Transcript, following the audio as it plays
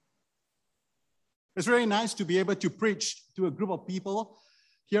It's really nice to be able to preach to a group of people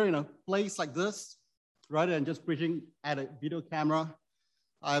here in a place like this, rather than just preaching at a video camera.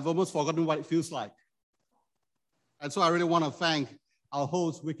 I've almost forgotten what it feels like. And so I really want to thank our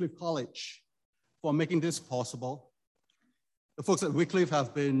host, Wycliffe College, for making this possible. The folks at Wycliffe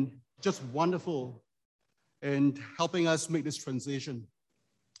have been just wonderful in helping us make this transition,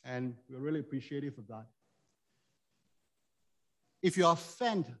 and we're really appreciative of that. If you're a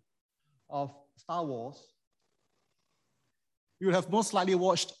fan of Star Wars, you would have most likely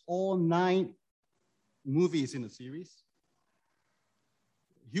watched all 9 movies in the series.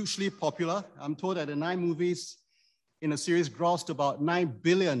 Hugely popular. I'm told that the 9 movies in the series grossed about $9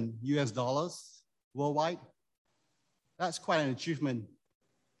 billion worldwide. That's quite an achievement.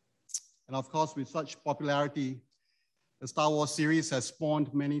 And of course, with such popularity, the Star Wars series has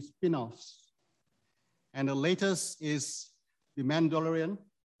spawned many spin-offs. And the latest is The Mandalorian,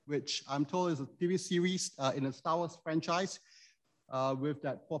 which I'm told is a TV series in the Star Wars franchise with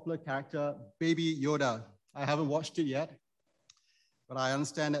that popular character, Baby Yoda. I haven't watched it yet, but I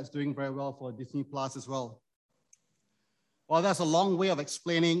understand that's doing very well for Disney Plus as well. Well, that's a long way of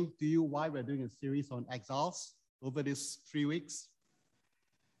explaining to you why we're doing a series on exiles over these 3 weeks.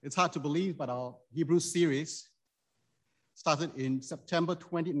 It's hard to believe, but our Hebrew series started in September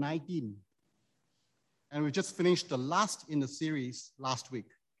 2019. And we just finished the last in the series last week.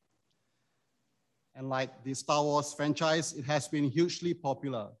 And like the Star Wars franchise, it has been hugely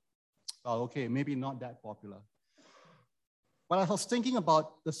popular. Well, okay, maybe not that popular. But I was thinking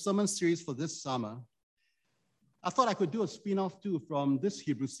about the sermon series for this summer. I thought I could do a spin-off too from this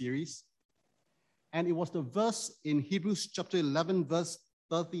Hebrew series. And it was the verse in Hebrews chapter 11, verse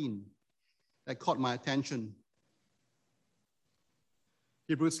 13 that caught my attention.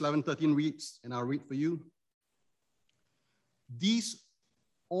 Hebrews 11:13 reads, and I'll read for you. These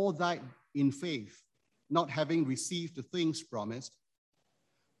all died in faith, not having received the things promised,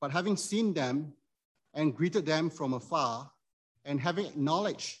 but having seen them and greeted them from afar, and having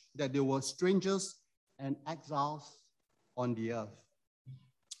acknowledged that they were strangers and exiles on the earth.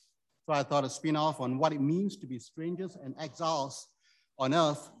 So I thought a spin-off on what it means to be strangers and exiles on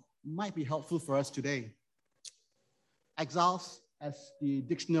earth might be helpful for us today. Exiles, as the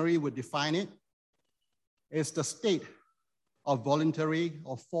dictionary would define it, is the state of voluntary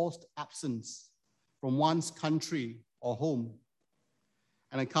or forced absence from one's country or home.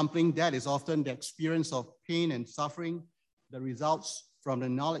 And accompanying that is often the experience of pain and suffering that results from the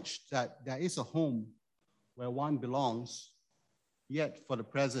knowledge that there is a home where one belongs, yet for the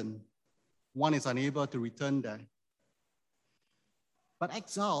present, one is unable to return there. But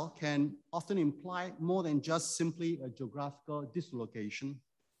exile can often imply more than just simply a geographical dislocation.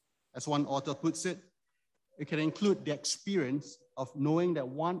 As one author puts it, it can include the experience of knowing that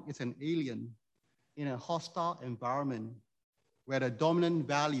one is an alien in a hostile environment where the dominant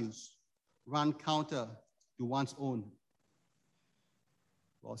values run counter to one's own.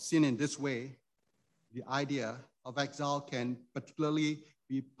 Well, seen in this way, the idea of exile can particularly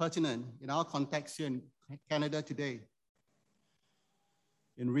be pertinent in our context here in Canada today.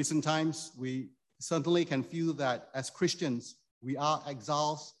 In recent times, we certainly can feel that as Christians, we are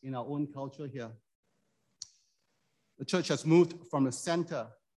exiles in our own culture here. The church has moved from the center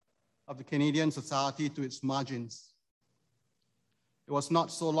of the Canadian society to its margins. It was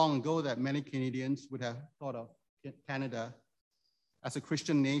not so long ago that many Canadians would have thought of Canada as a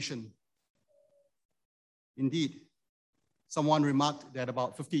Christian nation. Indeed, someone remarked that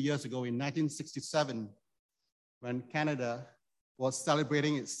about 50 years ago in 1967, when Canada was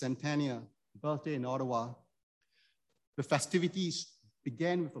celebrating its centennial birthday in Ottawa, the festivities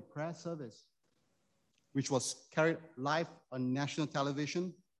began with a prayer service, which was carried live on national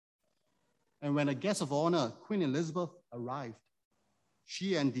television. And when a guest of honor, Queen Elizabeth, arrived,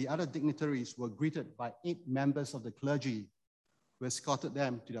 she and the other dignitaries were greeted by 8 members of the clergy who escorted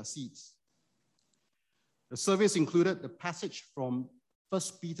them to their seats. The service included the passage from 1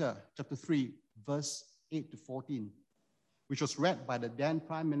 Peter chapter 3, verse 8 to 14, which was read by the then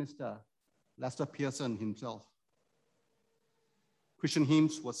Prime Minister, Lester Pearson himself. Christian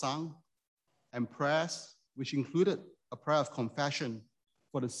hymns were sung, and prayers, which included a prayer of confession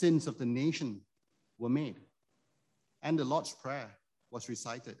for the sins of the nation, were made. And the Lord's Prayer was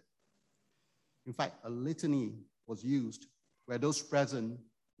recited. In fact, a litany was used where those present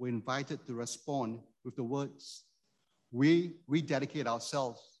were invited to respond with the words, "We rededicate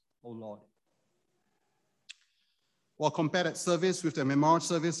ourselves, O Lord." Well, compare that service with the memorial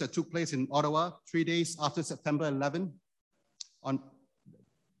service that took place in Ottawa 3 days after September 11,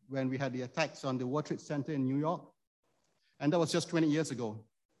 when we had the attacks on the World Trade Center in New York. And that was just 20 years ago.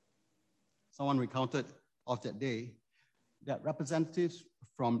 someone recounted of that day, that representatives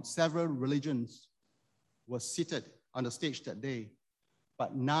from several religions were seated on the stage that day,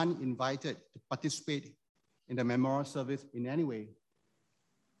 but none invited to participate in the memorial service in any way.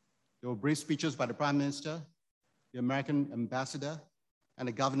 There were brief speeches by the Prime Minister, the American ambassador, and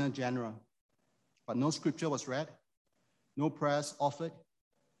the Governor General, but no scripture was read, no prayers offered,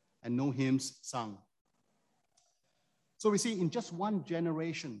 and no hymns sung. So we see in just one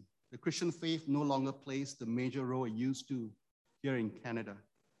generation, the Christian faith no longer plays the major role it used to here in Canada.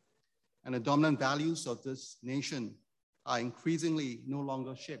 And the dominant values of this nation are increasingly no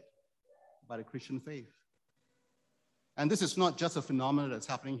longer shaped by the Christian faith. And this is not just a phenomenon that's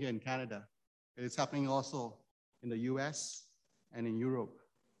happening here in Canada. It is happening also in the US and in Europe.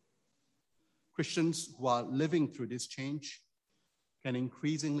 Christians who are living through this change can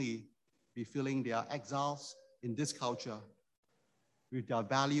increasingly be feeling they are exiles in this culture, with their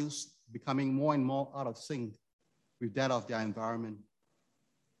values becoming more and more out of sync with that of their environment.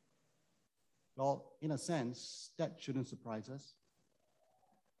 Well, in a sense, that shouldn't surprise us,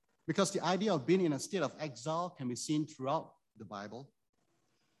 because the idea of being in a state of exile can be seen throughout the Bible.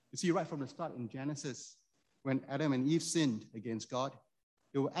 You see, right from the start in Genesis, when Adam and Eve sinned against God,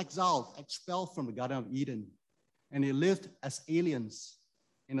 they were exiled, expelled from the Garden of Eden, and they lived as aliens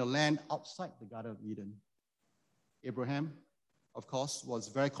in a land outside the Garden of Eden. Abraham, of course, was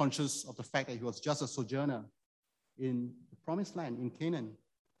very conscious of the fact that he was just a sojourner in the promised land in Canaan.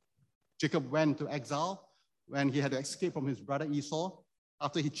 Jacob went to exile when he had to escape from his brother Esau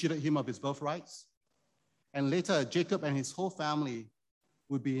after he cheated him of his birthrights. And later, Jacob and his whole family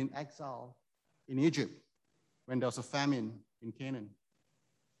would be in exile in Egypt when there was a famine in Canaan.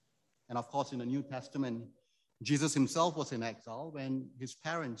 And of course, in the New Testament, Jesus himself was in exile when his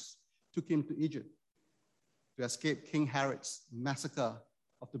parents took him to Egypt to escape King Herod's massacre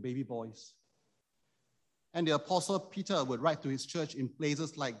of the baby boys. And the Apostle Peter would write to his church in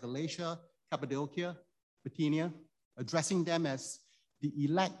places like Galatia, Cappadocia, Bithynia, addressing them as the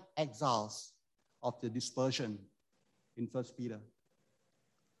elect exiles of the dispersion in 1 Peter.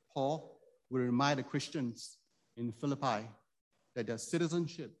 Paul would remind the Christians in Philippi that their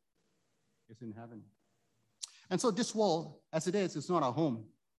citizenship is in heaven. And so this world, as it is not our home.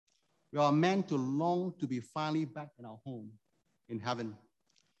 We are meant to long to be finally back in our home in heaven.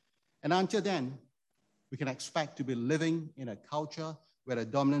 And until then, we can expect to be living in a culture where the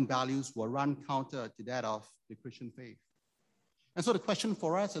dominant values will run counter to that of the Christian faith. And so the question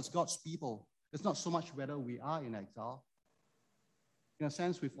for us as God's people is not so much whether we are in exile. In a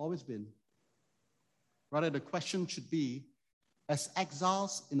sense, we've always been. Rather, the question should be, as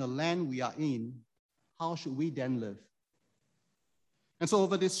exiles in the land we are in, how should we then live? And so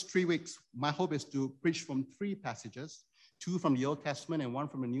over these 3 weeks, my hope is to preach from 3 passages, 2 from the Old Testament and 1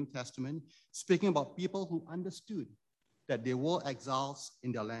 from the New Testament, speaking about people who understood that they were exiles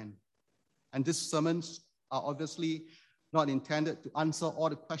in their land. And these sermons are obviously not intended to answer all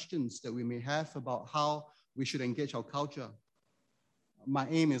the questions that we may have about how we should engage our culture. My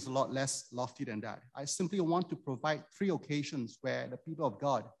aim is a lot less lofty than that. I simply want to provide 3 occasions where the people of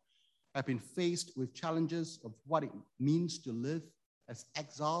God have been faced with challenges of what it means to live as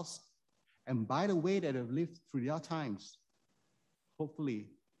exiles, and by the way that have lived through their times, hopefully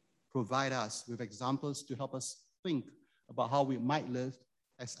provide us with examples to help us think about how we might live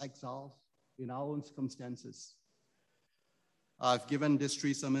as exiles in our own circumstances. I've given these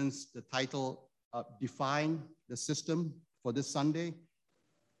 3 sermons the title, Defying the System for this Sunday,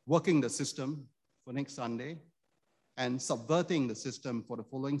 Working the System for next Sunday, and Subverting the System for the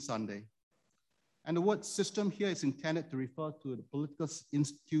following Sunday. And the word system here is intended to refer to the political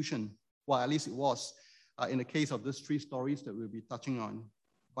institution, well, at least it was in the case of these 3 stories that we'll be touching on.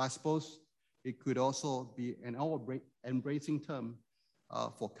 But I suppose it could also be an all-embracing term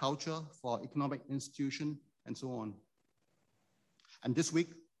for culture, for economic institution, and so on. And this week,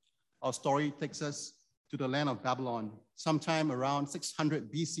 our story takes us to the land of Babylon, sometime around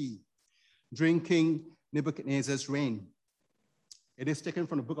 600 BC, during King Nebuchadnezzar's reign. It is taken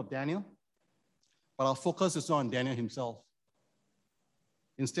from the book of Daniel, but our focus is not on Daniel himself.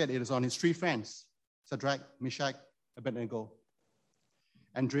 Instead, it is on his 3 friends, Shadrach, Meshach, Abednego.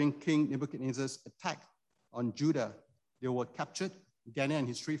 And during King Nebuchadnezzar's attack on Judah, they were captured, Daniel and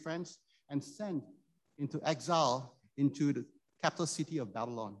his 3 friends, and sent into exile into the capital city of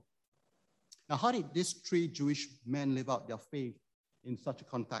Babylon. Now, how did these 3 Jewish men live out their faith in such a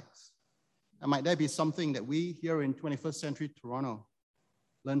context? And might there be something that we here in 21st century Toronto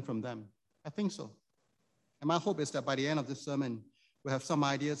learn from them? I think so. And my hope is that by the end of this sermon, we'll have some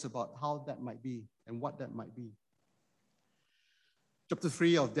ideas about how that might be and what that might be. Chapter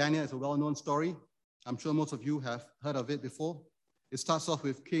 3 of Daniel is a well-known story. I'm sure most of you have heard of it before. It starts off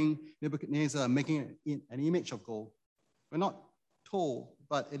with King Nebuchadnezzar making an image of gold. We're not told,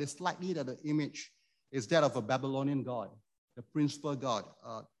 but it is likely that the image is that of a Babylonian god, the principal god,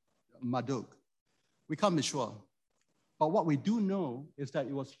 Marduk. We can't be sure. But what we do know is that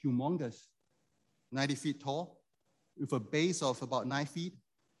it was humongous, 90 feet tall, with a base of about 9 feet.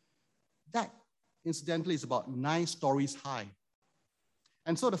 That, incidentally, is about 9 stories high.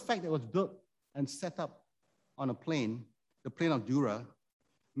 And so the fact that it was built and set up on a plain, the plain of Dura,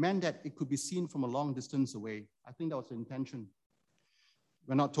 meant that it could be seen from a long distance away. I think that was the intention.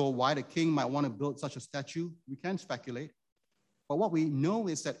 We're not told why the king might want to build such a statue. We can speculate. But what we know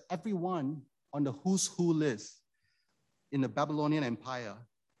is that everyone on the who's who list in the Babylonian Empire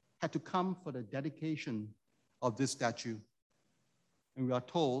had to come for the dedication of this statue. And we are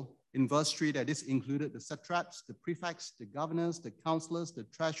told in verse 3 that this included the satraps, the prefects, the governors, the counselors, the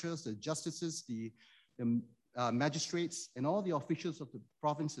treasurers, the justices, the magistrates, and all the officials of the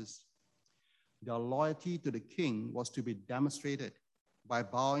provinces. Their loyalty to the king was to be demonstrated by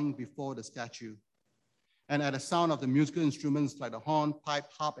bowing before the statue. And at the sound of the musical instruments like the horn, pipe,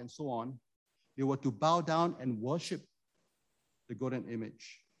 harp, and so on, they were to bow down and worship the golden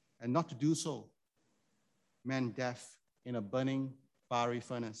image. And not to do so meant death in a burning, fiery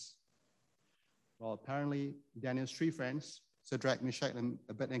furnace. Well, apparently, Daniel's 3 friends, Shadrach, Meshach, and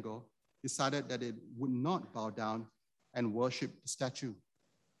Abednego, decided that they would not bow down and worship the statue.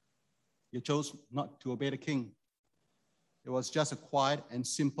 They chose not to obey the king. It was just a quiet and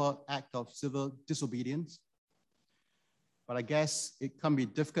simple act of civil disobedience. But I guess it can be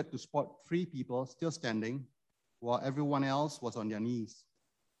difficult to spot 3 people still standing while everyone else was on their knees.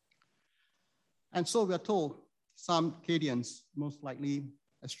 And so we are told some Chaldeans, most likely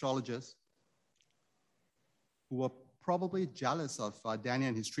astrologers, who were probably jealous of Daniel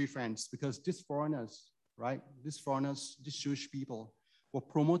and his 3 friends because these foreigners, right, these Jewish people, were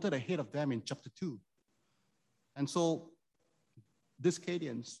promoted ahead of them in chapter 2. And so these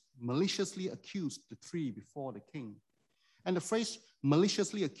Chaldeans maliciously accused the 3 before the king. And the phrase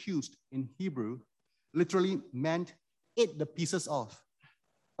maliciously accused in Hebrew literally meant ate the pieces off,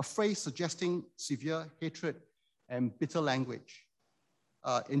 a phrase suggesting severe hatred and bitter language.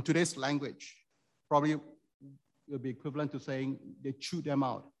 In today's language, probably it would be equivalent to saying they chewed them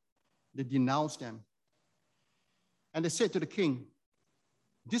out, they denounced them. And they said to the king,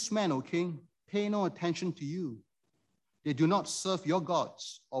 "This man, O king, pay no attention to you. They do not serve your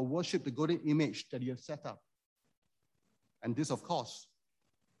gods or worship the golden image that you have set up." And this, of course,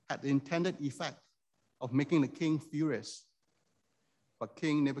 had the intended effect of making the king furious. But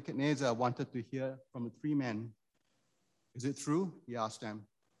King Nebuchadnezzar wanted to hear from the 3 men. "Is it true," he asked them,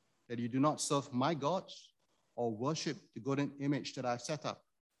 "that you do not serve my gods or worship the golden image that I've set up?"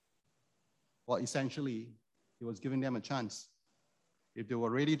 Well, essentially, he was giving them a chance. If they were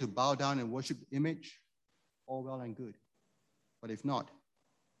ready to bow down and worship the image, all well and good. But if not,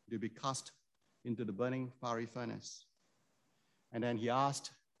 they'll be cast into the burning fiery furnace. And then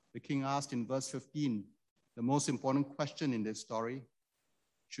the king asked in verse 15, the most important question in this story: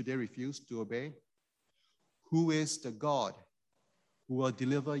 should they refuse to obey? "Who is the God who will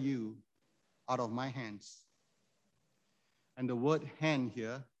deliver you out of my hands?" And the word hand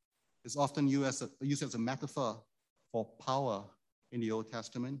here is often used as a metaphor for power in the Old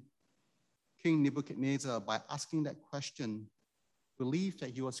Testament. King Nebuchadnezzar, by asking that question, believed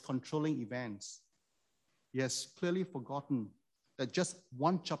that he was controlling events. He has clearly forgotten that just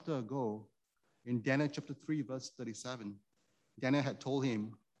 1 chapter ago, in Daniel chapter 3, verse 37, Daniel had told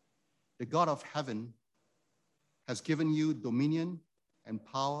him, "The God of heaven has given you dominion and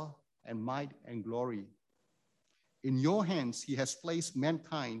power and might and glory. In your hands, he has placed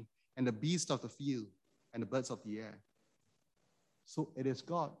mankind and the beasts of the field and the birds of the air." So it is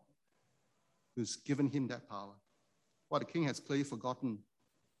God who's given him that power. What the king has clearly forgotten,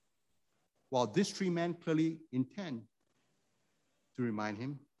 while these 3 men clearly intend to remind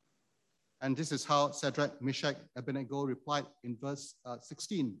him. And this is how Shadrach, Meshach, Abednego replied in verse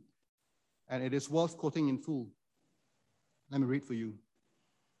 16. And it is worth quoting in full. Let me read for you.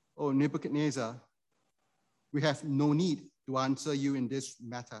 "O Nebuchadnezzar, we have no need to answer you in this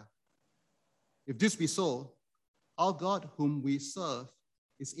matter. If this be so, our God whom we serve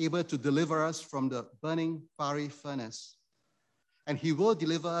is able to deliver us from the burning fiery furnace, and he will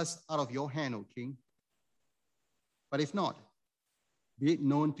deliver us out of your hand, O king. But if not, be it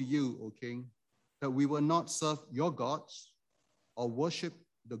known to you, O king, that we will not serve your gods or worship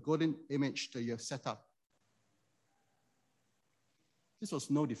the golden image that you have set up." This was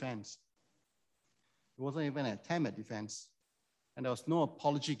no defense. It wasn't even an attempt at defense. and there was no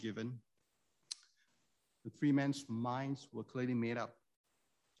apology given. The three men's minds were clearly made up,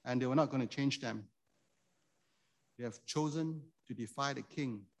 and they were not going to change them. They have chosen to defy the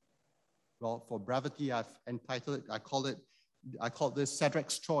king. Well, for brevity, I've entitled it, I called this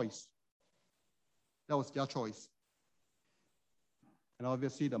Shadrach's choice. That was their choice. And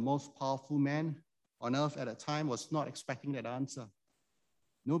obviously, the most powerful man on earth at that time was not expecting that answer.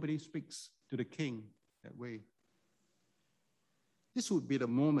 Nobody speaks to the king that way. This would be the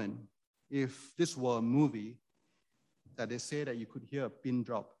moment, if this were a movie, that they say that you could hear a pin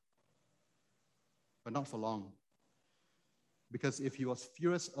drop, but not for long. Because if he was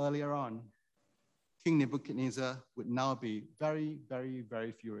furious earlier on, King Nebuchadnezzar would now be very, very,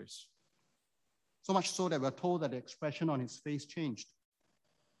 very furious. So much so that we're told that the expression on his face changed.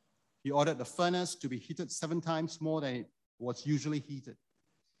 He ordered the furnace to be heated 7 times more than it was usually heated.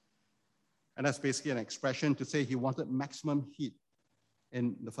 And that's basically an expression to say he wanted maximum heat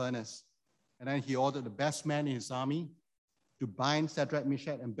in the furnace. And then he ordered the best man in his army to bind Shadrach,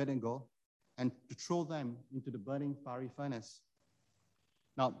 Meshach, and Abednego and to throw them into the burning fiery furnace.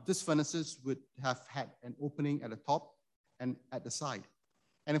 Now, these furnaces would have had an opening at the top and at the side.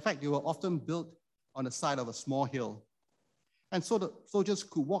 And in fact, they were often built on the side of a small hill. And so the soldiers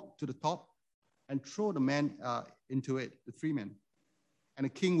could walk to the top and throw the men into it, the 3 men. And the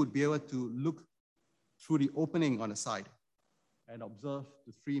king would be able to look through the opening on the side and observe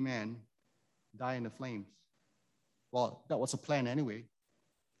the 3 men die in the flames. Well, that was a plan anyway.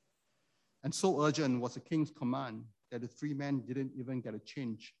 And so urgent was the king's command that the 3 men didn't even get a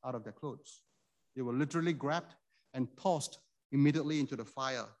change out of their clothes. They were literally grabbed and tossed immediately into the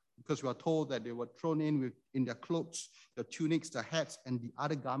fire, because we are told that they were thrown in their clothes, their tunics, their hats, and the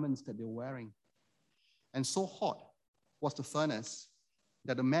other garments that they were wearing. And so hot was the furnace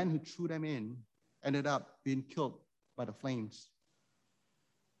that the man who threw them in ended up being killed by the flames.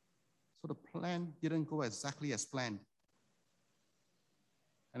 So the plan didn't go exactly as planned.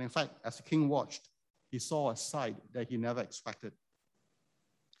 And in fact, as the king watched, he saw a sight that he never expected.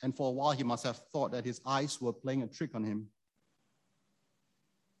 And for a while, he must have thought that his eyes were playing a trick on him.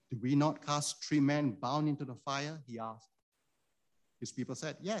 Did we not cast 3 men bound into the fire? He asked. His people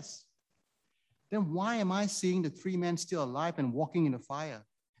said, yes. Then why am I seeing the 3 men still alive and walking in the fire?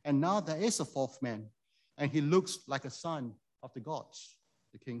 And now there is a 4th man, and he looks like a son of the gods,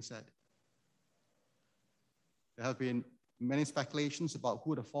 the king said. There have been many speculations about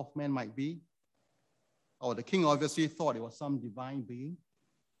who the 4th man might be. Oh, the king obviously thought it was some divine being.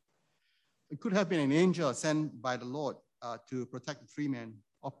 It could have been an angel sent by the Lord to protect the 3 men.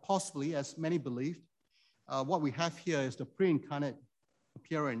 Or possibly, as many believed, what we have here is the pre-incarnate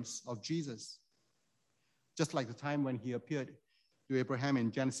appearance of Jesus. Just like the time when he appeared to Abraham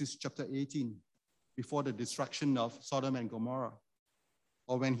in Genesis chapter 18, before the destruction of Sodom and Gomorrah.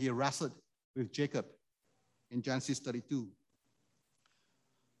 Or when he wrestled with Jacob in Genesis 32.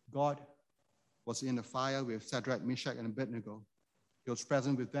 God was in the fire with Shadrach, Meshach, and Abednego. He was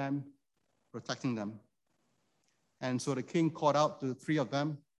present with them, protecting them. And so the king called out to the 3 of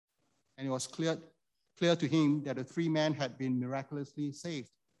them, and it was clear to him that the 3 men had been miraculously saved.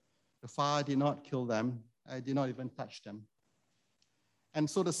 The fire did not kill them, it did not even touch them. And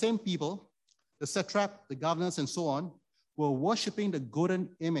so the same people, the satrap, the governors, and so on, were worshiping the golden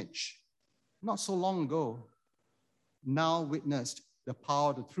image not so long ago, now witnessed the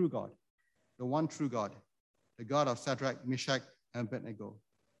power of the true God, the one true God, the God of Shadrach, Meshach, and Abednego.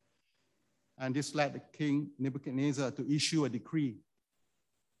 And this led the king Nebuchadnezzar to issue a decree.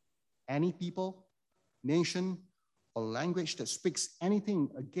 Any people, nation, or language that speaks anything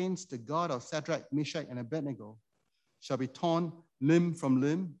against the God of Shadrach, Meshach, and Abednego shall be torn limb from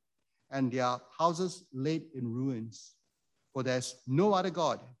limb, and their houses laid in ruins. For there's no other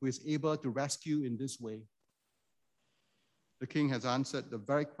God who is able to rescue in this way. The king has answered the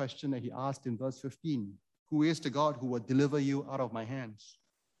very question that he asked in verse 15. Who is the God who will deliver you out of my hands?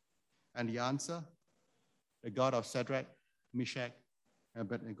 And the answer, the God of Shadrach, Meshach, and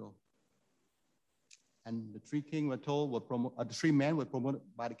Abednego. And the 3 kings were told, the 3 men were promoted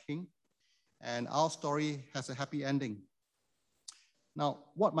by the king. And our story has a happy ending. Now,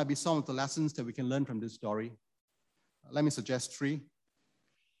 what might be some of the lessons that we can learn from this story? Let me suggest 3.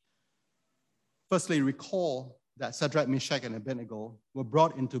 Firstly, recall that Shadrach, Meshach, and Abednego were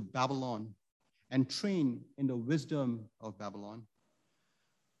brought into Babylon and trained in the wisdom of Babylon.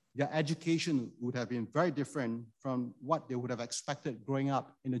 Their education would have been very different from what they would have expected growing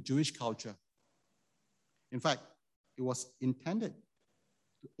up in the Jewish culture. In fact, it was intended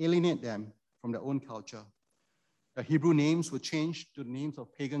to alienate them from their own culture. Their Hebrew names were changed to the names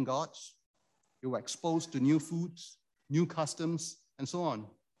of pagan gods. They were exposed to new foods, new customs, and so on.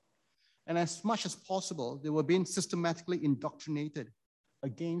 And as much as possible, they were being systematically indoctrinated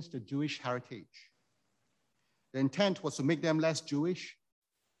against the Jewish heritage. The intent was to make them less Jewish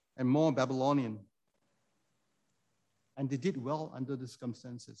and more Babylonian. And they did well under the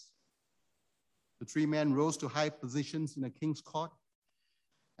circumstances. The three men rose to high positions in the king's court,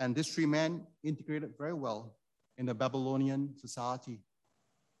 and these three men integrated very well in the Babylonian society.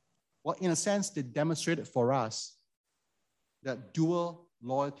 Well, in a sense, they demonstrated for us that dual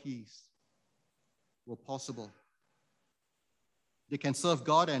loyalties were possible. They can serve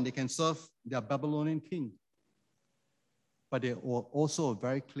God and they can serve their Babylonian king. But they were also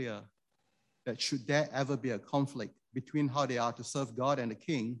very clear that should there ever be a conflict between how they are to serve God and the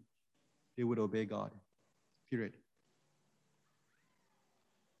king, they would obey God, period.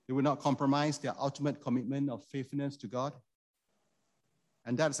 They would not compromise their ultimate commitment of faithfulness to God.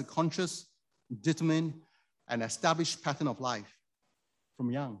 And that is a conscious, determined, and established pattern of life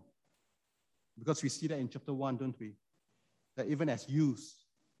from young. Because we see that in chapter 1, don't we? That even as youths,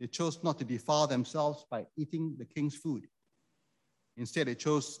 they chose not to defile themselves by eating the king's food. Instead, they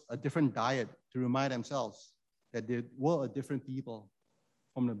chose a different diet to remind themselves that they were a different people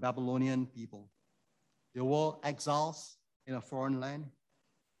from the Babylonian people. They were exiles in a foreign land,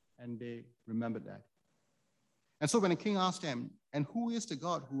 and they remembered that. And so when the king asked them, "And who is the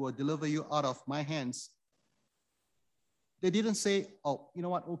God who will deliver you out of my hands?" They didn't say, "Oh, you know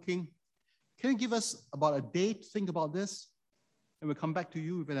what, O king, can you give us about a day to think about this, and we'll come back to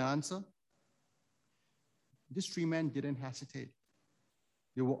you with an answer?" These three men didn't hesitate.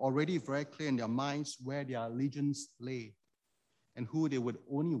 They were already very clear in their minds where their allegiance lay and who they would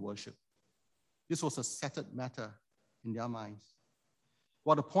only worship. This was a settled matter in their minds.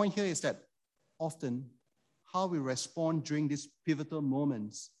 Well, the point here is that often how we respond during these pivotal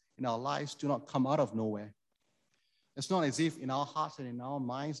moments in our lives do not come out of nowhere. It's not as if in our hearts and in our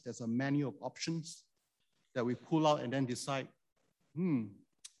minds there's a menu of options that we pull out and then decide, in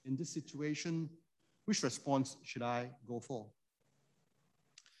this situation, which response should I go for?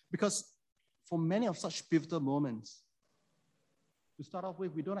 Because for many of such pivotal moments, to start off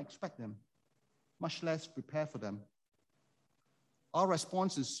with, we don't expect them, much less prepare for them. Our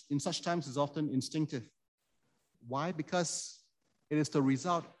response in such times is often instinctive. Why? Because it is the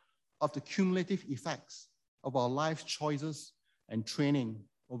result of the cumulative effects of our life choices and training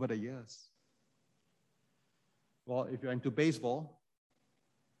over the years. Well, if you're into baseball,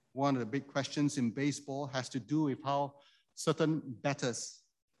 one of the big questions in baseball has to do with how certain batters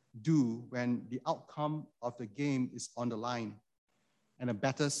do when the outcome of the game is on the line. And a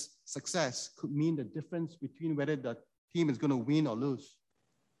batter's success could mean the difference between whether the team is going to win or lose.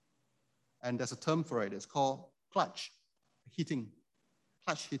 And there's a term for it. It's called clutch hitting.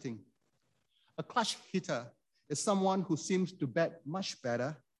 Clutch hitting. A clutch hitter is someone who seems to bat much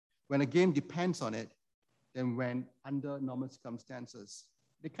better when a game depends on it than when under normal circumstances.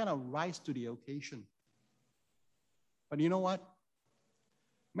 They kind of rise to the occasion. But you know what?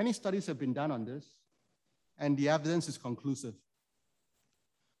 Many studies have been done on this, and the evidence is conclusive.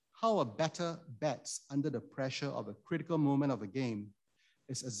 How a batter bats under the pressure of a critical moment of a game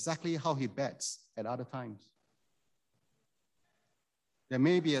is exactly how he bats at other times. There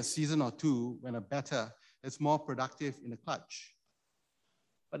may be a season or two when a batter is more productive in the clutch,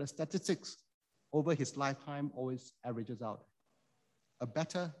 but the statistics over his lifetime always averages out. A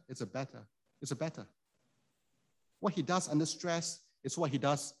batter is a batter. It's a batter. What he does under stress is what he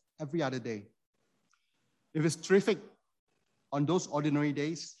does every other day. If it's terrific on those ordinary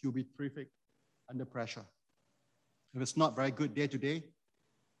days, he'll be terrific under pressure. If it's not very good day to day,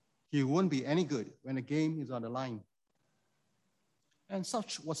 he won't be any good when the game is on the line. And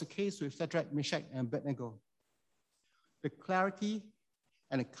such was the case with Shadrach, Meshach, and Abednego. The clarity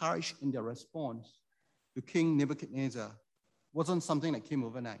and the courage in their response to King Nebuchadnezzar wasn't something that came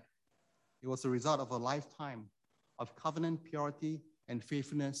overnight. It was the result of a lifetime of covenant purity and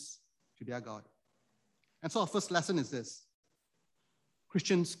faithfulness to their God. And so our first lesson is this.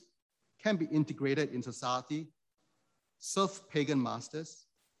 Christians can be integrated in society, serve pagan masters,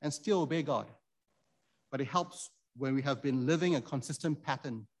 and still obey God. But it helps when we have been living a consistent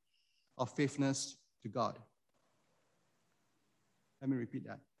pattern of faithfulness to God. Let me repeat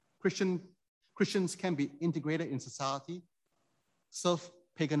that. Christians can be integrated in society, serve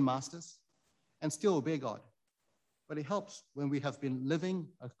pagan masters, and still obey God. But it helps when we have been living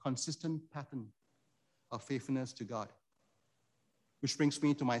a consistent pattern of faithfulness to God. Which brings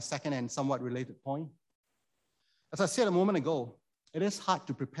me to my second and somewhat related point. As I said a moment ago, it is hard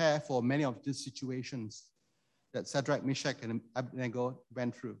to prepare for many of these situations that Shadrach, Meshach, and Abednego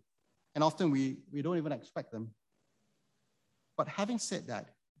went through. And often we don't even expect them. But having said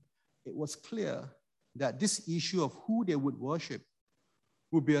that, it was clear that this issue of who they would worship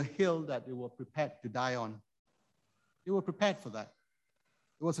would be a hill that they were prepared to die on. They were prepared for that.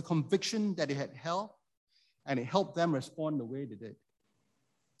 It was a conviction that they had held, and it helped them respond the way they did.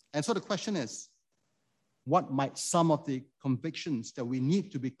 And so the question is, what might some of the convictions that we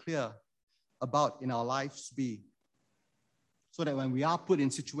need to be clear about in our lives be? So that when we are put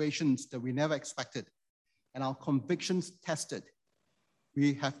in situations that we never expected and our convictions tested,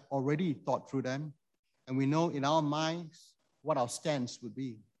 we have already thought through them and we know in our minds what our stance would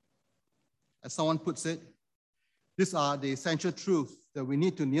be. As someone puts it, these are the essential truths that we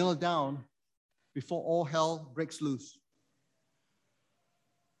need to nail down before all hell breaks loose.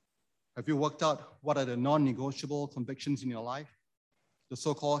 Have you worked out what are the non-negotiable convictions in your life? The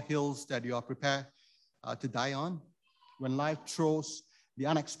so-called hills that you are prepared to die on? When life throws the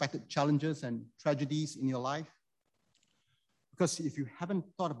unexpected challenges and tragedies in your life? Because if you haven't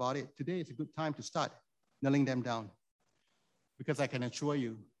thought about it, today is a good time to start nailing them down. Because I can assure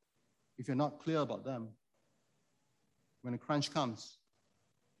you, if you're not clear about them, when the crunch comes,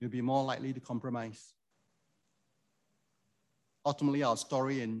 you'll be more likely to compromise. Ultimately, our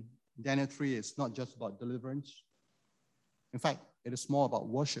story in Daniel 3 is not just about deliverance. In fact, it is more about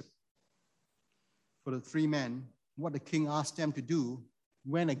worship. For the three men, what the king asked them to do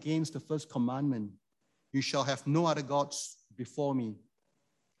went against the first commandment: you shall have no other gods before me.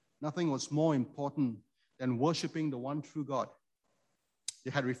 Nothing was more important than worshiping the one true God.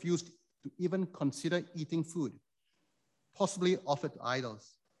 They had refused to even consider eating food, possibly offered to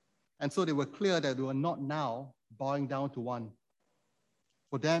idols. And so they were clear that they were not now bowing down to one.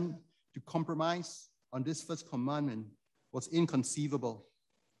 For them to compromise on this first commandment was inconceivable.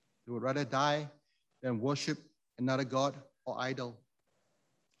 They would rather die than worship another god or idol.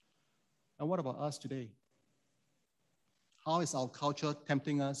 And what about us today? How is our culture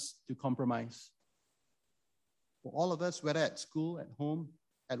tempting us to compromise? For all of us, whether at school, at home,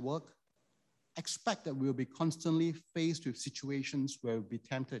 at work, expect that we'll be constantly faced with situations where we'll be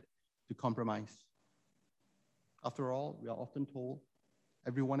tempted to compromise. After all, we are often told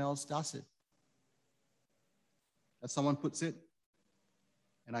everyone else does it. As someone puts it,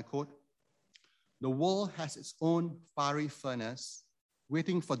 and I quote, "The world has its own fiery furnace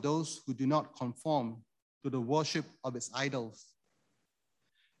waiting for those who do not conform to the worship of its idols.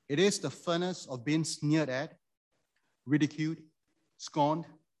 It is the furnace of being sneered at, ridiculed, scorned,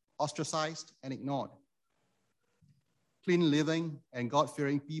 ostracized, and ignored. Clean living and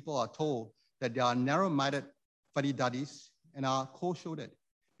God-fearing people are told that they are narrow-minded fuddy-duddies and are cold-shouldered,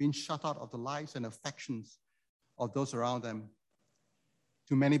 being shut out of the lives and affections of those around them.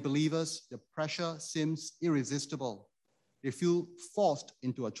 To many believers, the pressure seems irresistible. They feel forced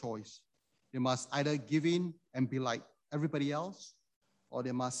into a choice. They must either give in and be like everybody else, or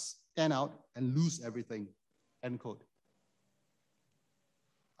they must stand out and lose everything," end quote.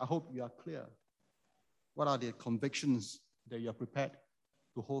 I hope you are clear. What are the convictions that you're prepared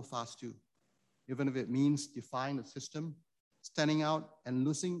to hold fast to, even if it means defying the system, standing out and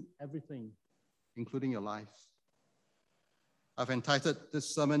losing everything, including your lives? I've entitled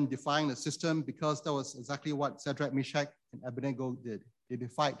this sermon, "Defying the System," because that was exactly what Shadrach, Meshach, and Abednego did. They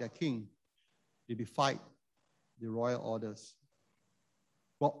defied their king. They defied the royal orders.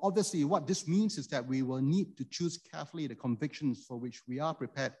 Well, obviously, what this means is that we will need to choose carefully the convictions for which we are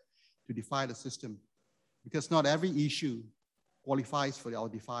prepared to defy the system, because not every issue qualifies for our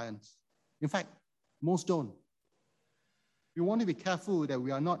defiance. In fact, most don't. We want to be careful that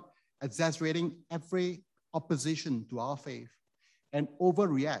we are not exaggerating every opposition to our faith and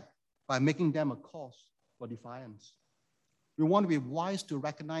overreact by making them a cause for defiance. We want to be wise to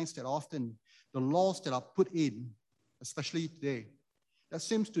recognize that often the laws that are put in, especially today, that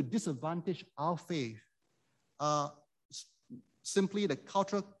seems to disadvantage our faith are simply the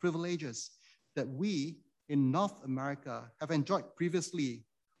cultural privileges that we in North America have enjoyed previously,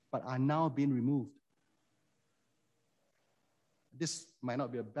 but are now being removed. This might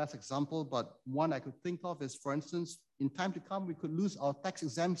not be a best example, but one I could think of is, for instance, in time to come, we could lose our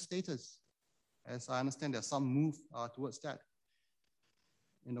tax-exempt status. As I understand, there's some move towards that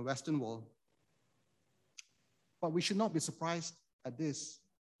in the Western world. But we should not be surprised at this.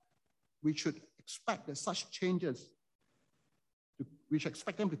 We should expect that such changes, we should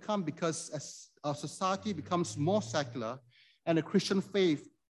expect them to come because as our society becomes more secular and the Christian faith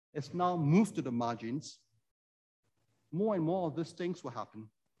is now moved to the margins, more and more of these things will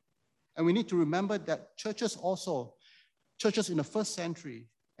happen. And we need to remember that churches in the first century,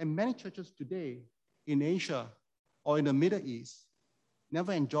 and many churches today in Asia or in the Middle East,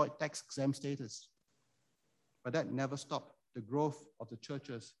 never enjoyed tax-exempt status. But that never stopped the growth of the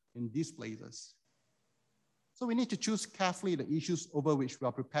churches in these places. So we need to choose carefully the issues over which we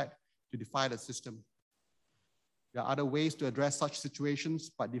are prepared to defy the system. There are other ways to address such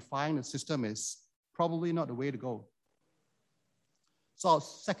situations, but defying the system is probably not the way to go. So our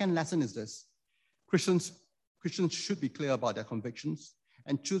second lesson is this. Christians should be clear about their convictions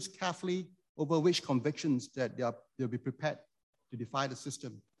and choose carefully over which convictions that they'll be prepared to defy the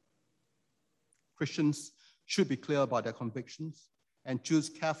system. Christians should be clear about their convictions and choose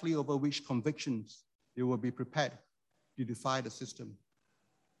carefully over which convictions they will be prepared to defy the system.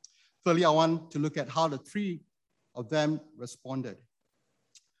 Thirdly, I want to look at how the three of them responded.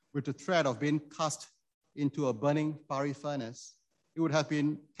 With the threat of being cast into a burning fiery furnace, it would have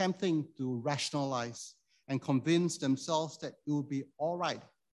been tempting to rationalize and convince themselves that it would be all right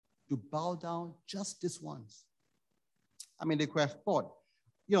to bow down just this once. I mean, they could have thought,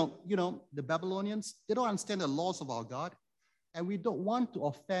 the Babylonians, they don't understand the laws of our God, and we don't want to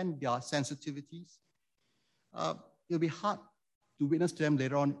offend their sensitivities. It'll be hard to witness to them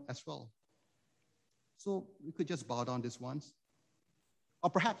later on as well. So we could just bow down this once. Or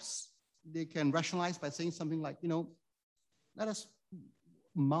perhaps they can rationalize by saying something like, let us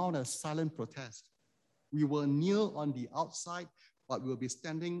mount a silent protest. We will kneel on the outside, but we will be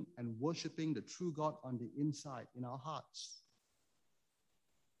standing and worshiping the true God on the inside in our hearts.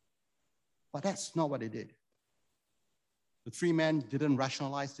 But that's not what they did. The three men didn't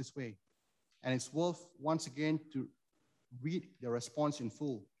rationalize this way. And it's worth, once again, to read their response in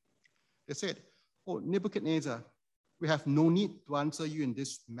full. They said, "Oh, Nebuchadnezzar, we have no need to answer you in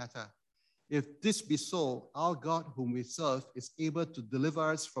this matter. If this be so, our God whom we serve is able to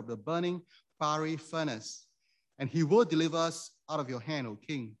deliver us from the burning fiery furnace, and he will deliver us out of your hand, O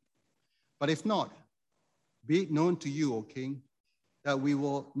king. But if not, be it known to you, O king, that we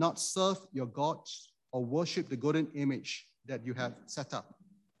will not serve your gods or worship the golden image that you have set up."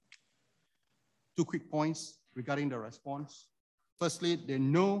 Two quick points regarding the response. Firstly, they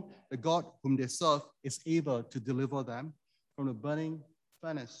know the God whom they serve is able to deliver them from the burning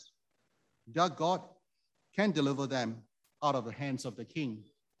furnace. Their God can deliver them out of the hands of the king.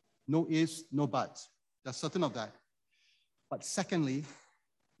 No ifs, no buts. They're certain of that. But secondly,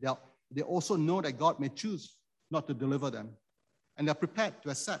 they also know that God may choose not to deliver them. And they're prepared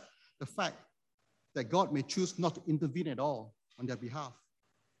to accept the fact that God may choose not to intervene at all on their behalf.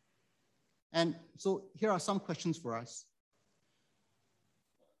 And so here are some questions for us.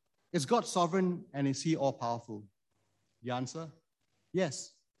 Is God sovereign and is he all-powerful? The answer,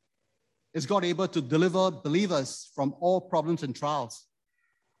 yes. Is God able to deliver believers from all problems and trials?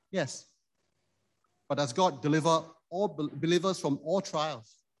 Yes. But does God deliver all believers from all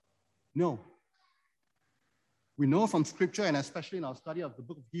trials? No. We know from Scripture, and especially in our study of the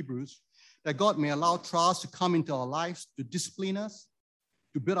book of Hebrews, that God may allow trials to come into our lives to discipline us,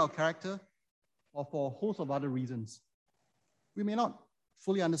 to build our character, or for a host of other reasons. We may not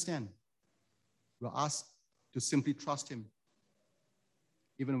fully understand. We're asked to simply trust him,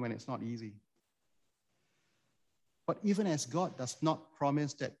 even when it's not easy. But even as God does not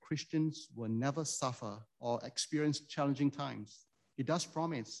promise that Christians will never suffer or experience challenging times, he does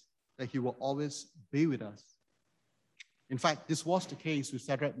promise that he will always be with us. In fact, this was the case with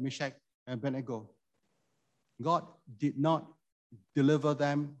Shadrach, Meshach, and Abednego. God did not deliver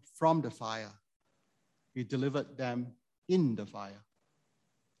them from the fire. He delivered them in the fire.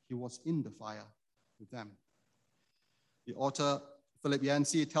 He was in the fire with them. The author, Philip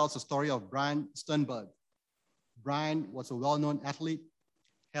Yancey, tells the story of Brian Sternberg. Brian was a well-known athlete,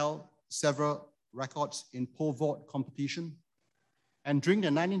 held several records in pole vault competition. And during the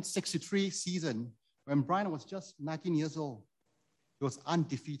 1963 season, when Brian was just 19 years old, he was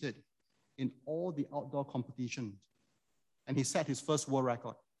undefeated in all the outdoor competitions. And he set his first world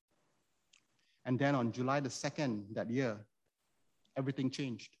record. And then on July the 2nd that year, everything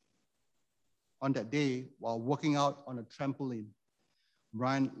changed. On that day, while working out on a trampoline,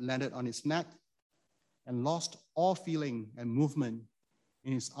 Brian landed on his neck and lost all feeling and movement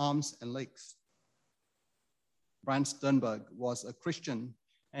in his arms and legs. Brian Sternberg was a Christian,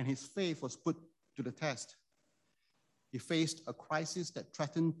 and his faith was put to the test. He faced a crisis that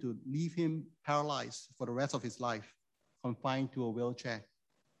threatened to leave him paralyzed for the rest of his life, confined to a wheelchair.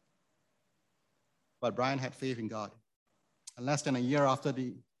 But Brian had faith in God. And less than a year after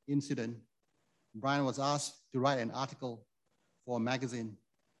the incident, Brian was asked to write an article for a magazine.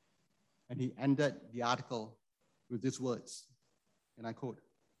 And he ended the article with these words, and I quote,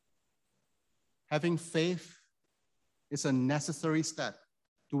 "Having faith is a necessary step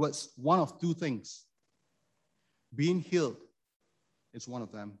towards one of two things. Being healed is one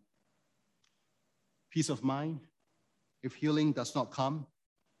of them. Peace of mind If healing does not come,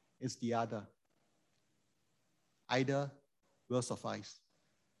 it's the other. Either will suffice.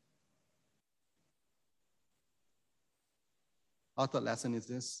 Our third lesson is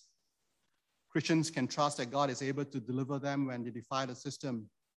this. Christians can trust that God is able to deliver them when they defy the system,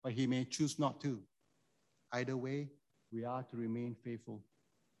 but he may choose not to. Either way, we are to remain faithful.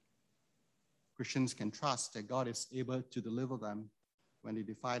 Christians can trust that God is able to deliver them when they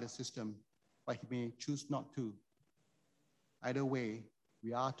defy the system, but he may choose not to. Either way,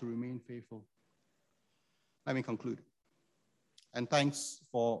 we are to remain faithful. Let me conclude. And thanks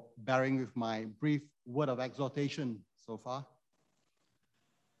for bearing with my brief word of exhortation so far.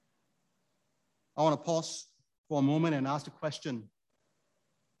 I want to pause for a moment and ask the question,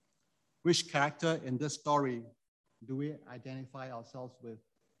 which character in this story do we identify ourselves with?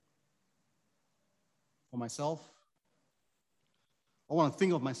 For myself, I want to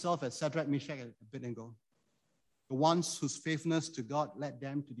think of myself as Shadrach, Meshach, and Abednego, the ones whose faithfulness to God led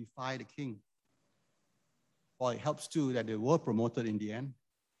them to defy the king. Well, it helps too that they were promoted in the end.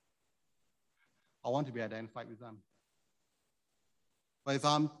 I want to be identified with them. But if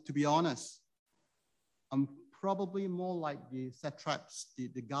I'm to be honest, I'm probably more like the satraps,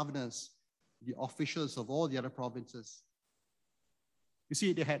 the governors, the officials of all the other provinces. You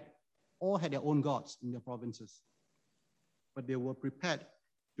see, they all had their own gods in their provinces, but they were prepared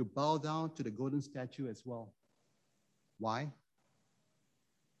to bow down to the golden statue as well. Why?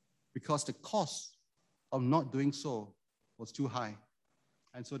 Because the cost of not doing so was too high,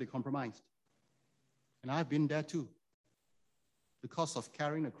 and so they compromised. And I've been there too. The cost of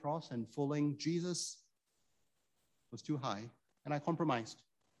carrying the cross and following Jesus was too high, and I compromised.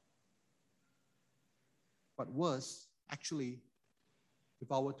 But worse, actually,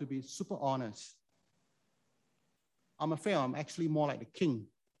 if I were to be super honest, I'm afraid I'm actually more like the king.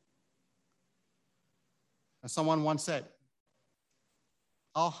 As someone once said,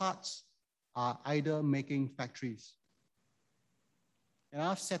 our hearts are idol making factories. And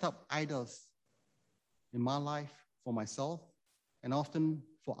I've set up idols in my life for myself and often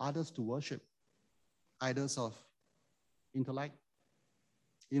for others to worship. Idols of intellect,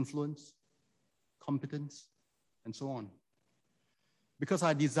 influence, competence, and so on. Because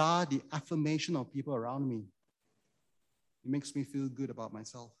I desire the affirmation of people around me. It makes me feel good about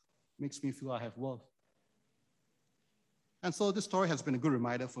myself. It makes me feel I have worth. And so this story has been a good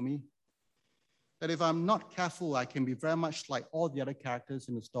reminder for me that if I'm not careful, I can be very much like all the other characters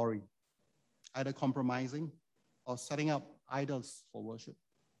in the story, either compromising or setting up idols for worship.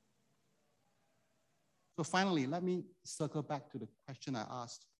 So finally, let me circle back to the question I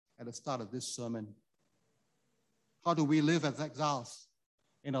asked at the start of this sermon. How do we live as exiles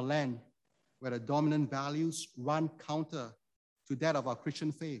in a land where the dominant values run counter to that of our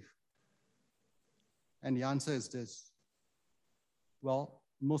Christian faith? And the answer is this. Well,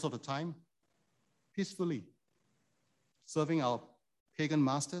 most of the time, peacefully, serving our pagan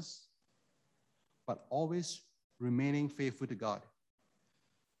masters, but always remaining faithful to God.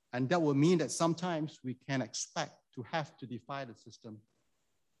 And that will mean that sometimes we can expect to have to defy the system,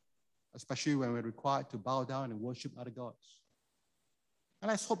 especially when we're required to bow down and worship other gods. And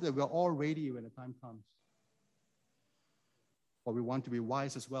let's hope that we're all ready when the time comes. But we want to be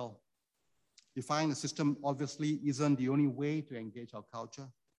wise as well. Defying the system obviously isn't the only way to engage our culture.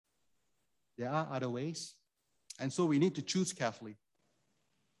 There are other ways, and so we need to choose carefully.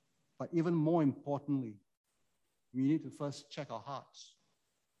 But even more importantly, we need to first check our hearts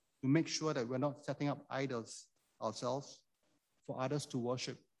to make sure that we're not setting up idols ourselves for others to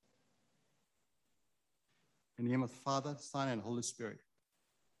worship. In the name of the Father, Son, and Holy Spirit.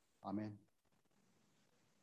 Amen.